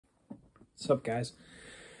What's up, guys?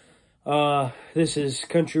 This is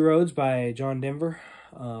Country Roads by John Denver.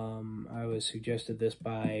 I was suggested this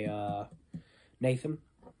by Nathan.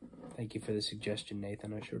 Thank you for the suggestion,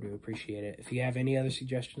 Nathan. I sure do appreciate it. If you have any other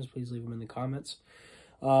suggestions, please leave them in the comments.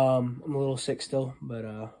 I'm a little sick still, but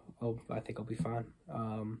I think I'll be fine.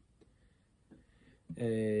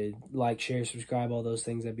 Like, share, subscribe, all those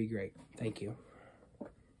things, that'd be great. Thank you.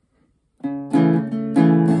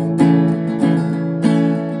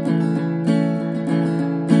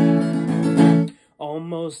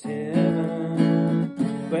 Almost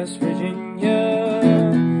heaven, West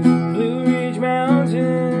Virginia, Blue Ridge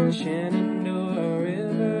Mountains, Shenandoah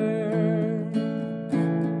River.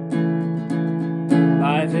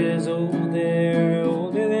 Life is old there,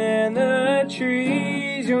 older than the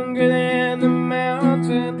trees, younger than the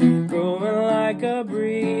mountain, growing like a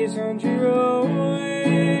breeze. Country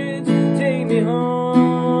roads, take me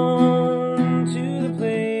home to the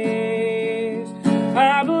place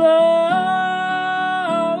I belong.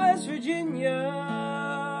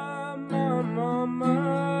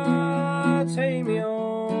 Mama, take me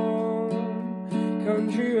home,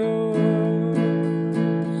 country roads.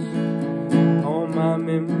 All my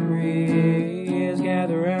memories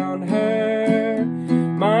gather round her,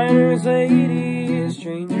 miner's lady,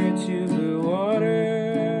 stranger to blue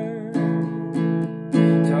water.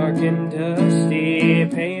 Dark and dusty,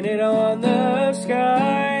 painted on the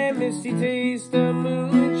sky, misty taste of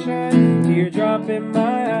moonshine, teardrop in my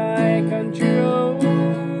eye. Country roads,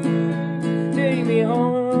 take me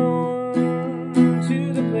home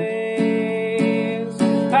to the place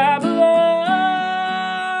I belong.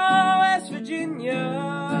 West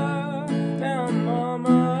Virginia, Mount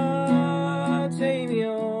Mama, take me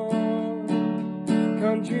home,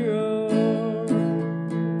 country roads.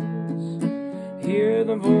 Hear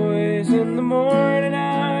the voice in the morning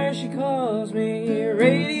hour, she calls me.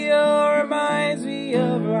 Radio reminds me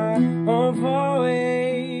of my home far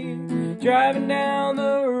away. Driving down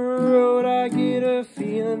the road, I get a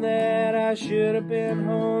feeling that I should have been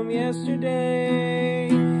home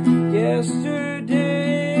yesterday. Yesterday,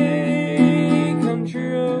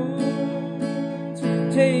 country roads,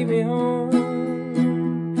 take me home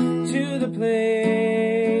to the place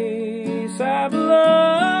I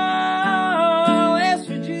belong. West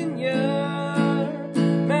Virginia,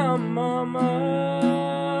 Mount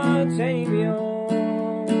Mama, take me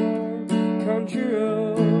home, country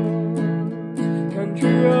roads.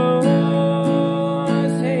 Country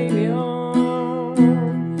roads, take me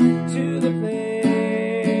home to the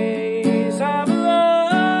place I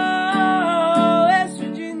belong. West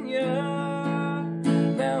Virginia,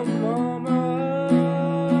 Mount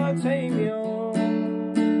Mama, take me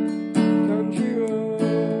home. Country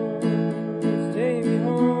roads, take me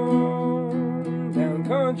home. Down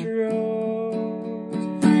country roads,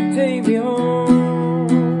 take me home.